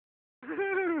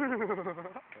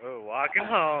Oh, walking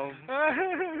home.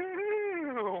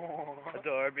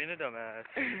 Adore being a dumbass.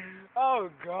 Oh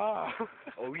God.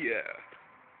 Oh yeah.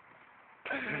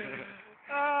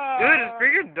 Ah. Dude, it's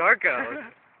freaking dark out.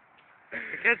 I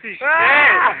can't see shit.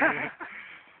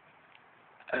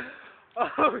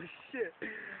 Oh shit.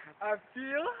 I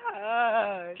feel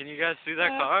high. Can you guys see that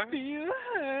car? I feel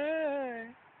high.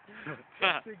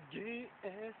 It's a gay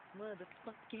ass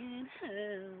motherfucking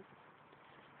house.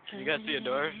 Can you guys see a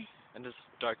door in this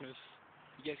darkness?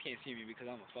 You guys can't see me because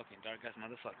I'm a fucking dark ass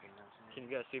motherfucker, you know what I'm Can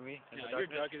you guys see me in saying? the Yeah, you're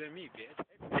darkness? darker than me, bitch.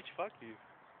 Bitch, fuck you.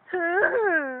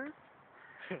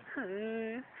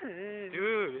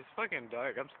 Dude, it's fucking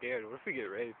dark. I'm scared. What if we get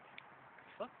raped?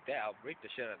 Fuck that, I'll break the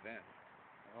shit out of them.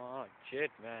 Oh,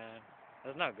 shit, man.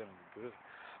 That's not gonna be good.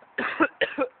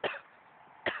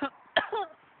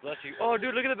 Bless you. Oh,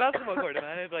 dude, look at the basketball court,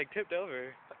 man. It's like tipped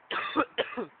over.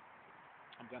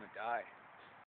 I'm gonna die.